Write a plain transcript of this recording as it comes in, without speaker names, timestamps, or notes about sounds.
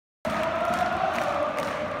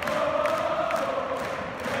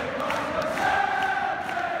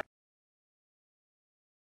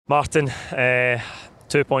Martin,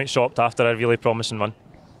 2 points shocked after a really promising run.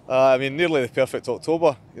 Nearly the perfect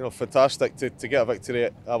October. Fantastic to get a victory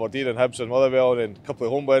at Aberdeen and Hibs and Motherwell, and a couple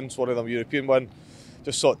of home wins, one of them European win.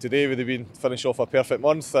 Just thought today would have been finish off a perfect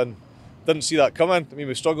month, and didn't see that coming.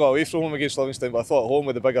 We struggled away from home against Livingston, but I thought at home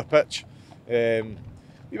with the bigger pitch. A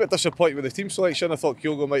bit disappointed with the team selection. I thought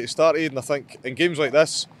Kyogo might have started, and I think in games like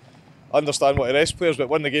this, I understand what to rest players, but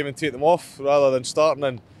win the game and take them off rather than starting.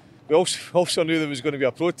 And we also knew there was going to be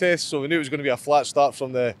a protest, so we knew it was going to be a flat start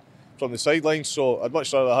from the sidelines. So I'd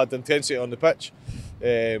much rather had the intensity on the pitch.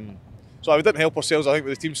 So we didn't help ourselves, I think,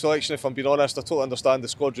 with the team selection. If I'm being honest, I totally understand the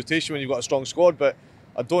squad rotation when you've got a strong squad, but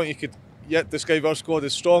I don't think you could yet describe our squad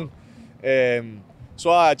as strong.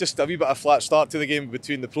 So just a wee bit of flat start to the game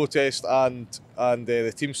between the protest and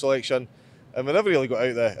the team selection, and we never really got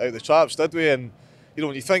out the traps, did we? And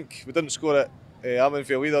when you think we didn't score at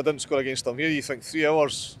Ammanville either, didn't score against them here, you think 3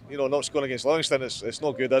 hours, not scoring against Livingston, it's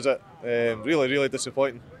not good, is it? Really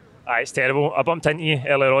disappointing. It's terrible. I bumped into you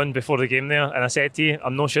earlier on before the game there, and I said to you,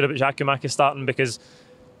 I'm not sure about Giacomakis starting because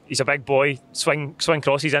he's a big boy, swing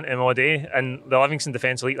crosses into him all day, and the Livingston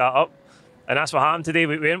defence will eat that up. And that's what happened today.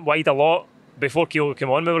 We went wide a lot. Before Kyogo came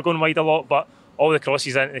on, we were going wide a lot, but all the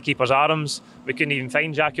crosses into the keeper's arms. We couldn't even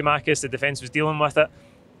find Giacomakis. The defence was dealing with it,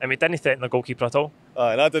 and we didn't threaten the goalkeeper at all.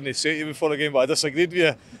 And I didn't say to you before the game, but I disagreed with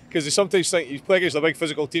you, because you sometimes think you play against a big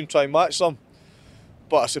physical team, try and match them.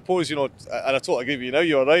 But I suppose, and I totally agree with you now,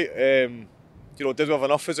 you're right. Did we have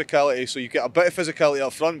enough physicality? So you get a bit of physicality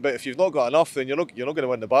up front, but if you've not got enough, then you're not going to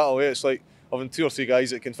win the battle. It's like having 2 or 3 guys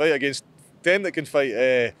that can fight against 10 that can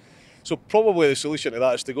fight. So probably the solution to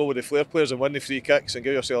that is to go with the flair players and win the free kicks and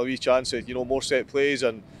give yourself a wee chance at more set plays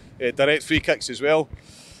and direct free kicks as well.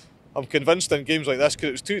 I'm convinced in games like this,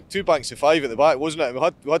 because it was two banks of 5 at the back, wasn't it?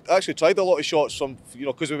 We had actually tried a lot of shots from,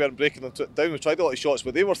 because we weren't breaking them down, we tried a lot of shots,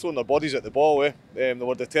 but they were throwing their bodies at the ball. They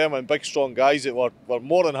were determined, big strong guys that were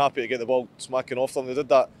more than happy to get the ball smacking off them. They did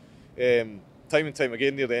that time and time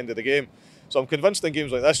again near the end of the game. So I'm convinced in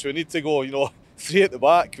games like this, we need to go, 3 at the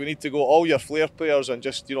back. We need to go all your flair players and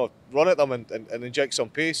just, run at them and inject some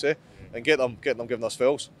pace, and get them giving us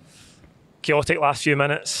fouls. Chaotic last few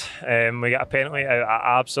minutes. We get a penalty out of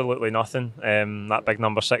absolutely nothing. That big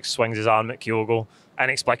number 6 swings his arm at Kyogo.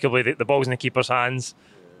 Inexplicably, the ball's in the keeper's hands.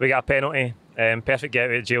 We get a penalty. Perfect get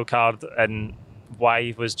out of jail card. And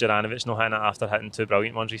why was Juranovic not hitting it after hitting 2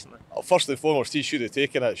 brilliant ones recently? Well, first and foremost, he should have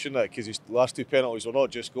taken it, shouldn't it? Because his last 2 penalties were not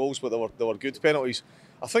just goals, but they were good penalties.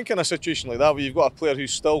 I think in a situation like that, where you've got a player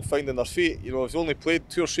who's still finding their feet, he's only played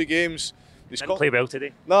 2 or 3 games. Didn't play well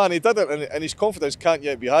today. No, and he didn't, and his confidence can't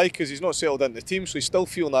yet be high because he's not settled into the team, so he's still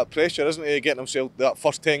feeling that pressure, isn't he, getting himself that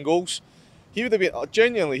first 10 goals. He would have been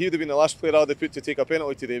the last player I'd have put to take a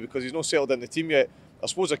penalty today because he's not settled into the team yet. I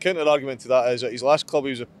suppose a counter argument to that is at his last club he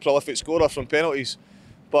was a prolific scorer from penalties.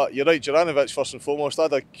 But you're right, Juranovic first and foremost.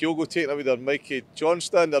 I'd have Kyogo taken away there, Mikey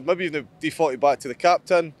Johnston. I'd maybe even defaulted back to the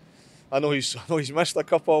captain. I know he's missed a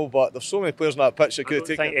couple, but there's so many players on that pitch that could have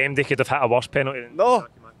taken. I think MD could have hit a worse penalty. No,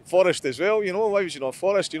 Forrest as well. Why was you not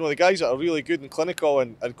Forrest? The guys that are really good and clinical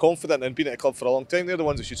and confident and been at the club for a long time, they're the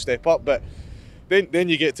ones that should step up. But then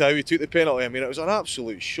you get to how he took the penalty. It was an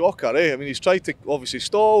absolute shocker. He's tried to obviously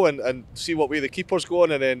stall and see what way the keeper's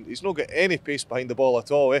going, and then he's not got any pace behind the ball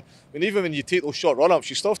at all. Even when you take those short run-ups,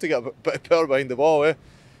 you still have to get a bit of power behind the ball.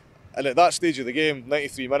 And at that stage of the game,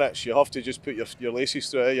 93 minutes, you have to just put your laces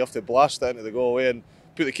through it. You have to blast it into the goal and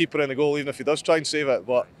put the keeper in the goal, even if he does try and save it.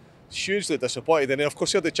 But hugely disappointed. And then, of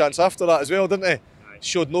course, he had the chance after that as well, didn't he?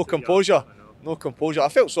 Showed no composure. No composure. I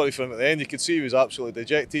felt sorry for him at the end. You could see he was absolutely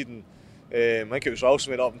dejected, and I think it was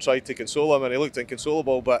Ralston went up and tried to console him, and he looked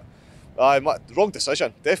inconsolable. But wrong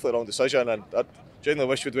decision, definitely wrong decision, and I genuinely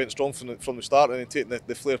wish we'd went strong from the start and then taken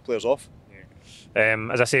the flair players off.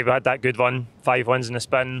 As I say, we had that good one, 5 wins in the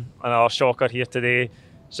spin, another shocker here today.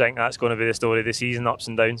 So I think that's going to be the story of the season, ups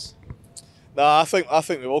and downs. Nah, I think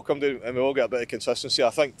we all come down and we all get a bit of consistency. I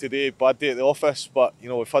think today, bad day at the office, but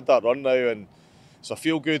we've had that run now and it's a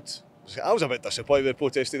feel good. I was a bit disappointed with the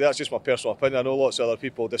protest today. That's just my personal opinion. I know lots of other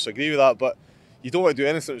people disagree with that, but you don't want to do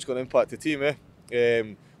anything that's going to impact the team.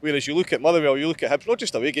 Whereas you look at Motherwell, you look at Hibs, not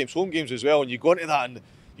just away games, home games as well, and you go into that and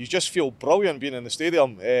you just feel brilliant being in the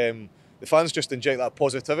stadium. The fans just inject that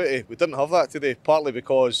positivity. We didn't have that today, partly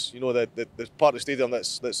because the part of the stadium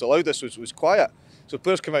that's allowed us was quiet. So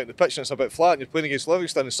players come out on the pitch and it's a bit flat, and you're playing against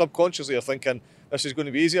Livingston, and subconsciously you're thinking this is going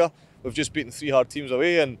to be easier. We've just beaten 3 hard teams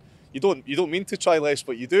away, and you don't mean to try less,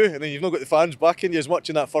 but you do, and then you've not got the fans backing you as much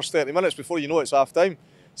in that first 30 minutes before you know it's half time.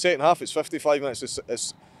 Second half, it's 55 minutes,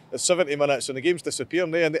 it's 70 minutes, and the game's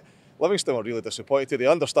disappearing there. And Livingston were really disappointed. They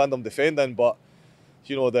understand them defending, but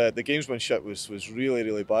you know, the gamesmanship was really,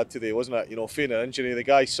 really bad today, wasn't it? You know, feigning an injury, the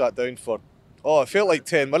guy sat down for, it felt like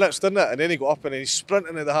 10 minutes, didn't it? And then he got up and he's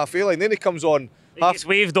sprinting at the halfway line. Then he comes on. He gets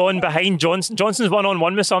waved on behind Johnson. Johnson's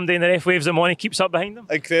one-on-one with somebody and the ref waves him on. He keeps up behind him.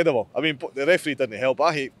 Incredible. I mean, the referee didn't help.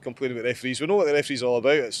 I hate complaining about referees. We know what the referee's all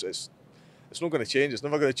about. It's not going to change. It's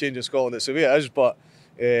never going to change in Scotland. It's the way it is. But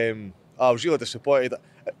I was really disappointed.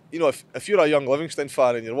 You know, if you're a young Livingston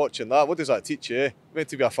fan and you're watching that, what does that teach you? Meant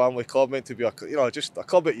to be a family club, meant to be just a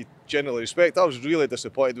club that you generally respect. I was really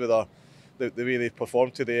disappointed with the way they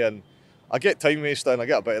performed today, and I get time wasting, I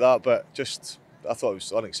get a bit of that, but just I thought it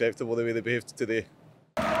was unacceptable the way they behaved today.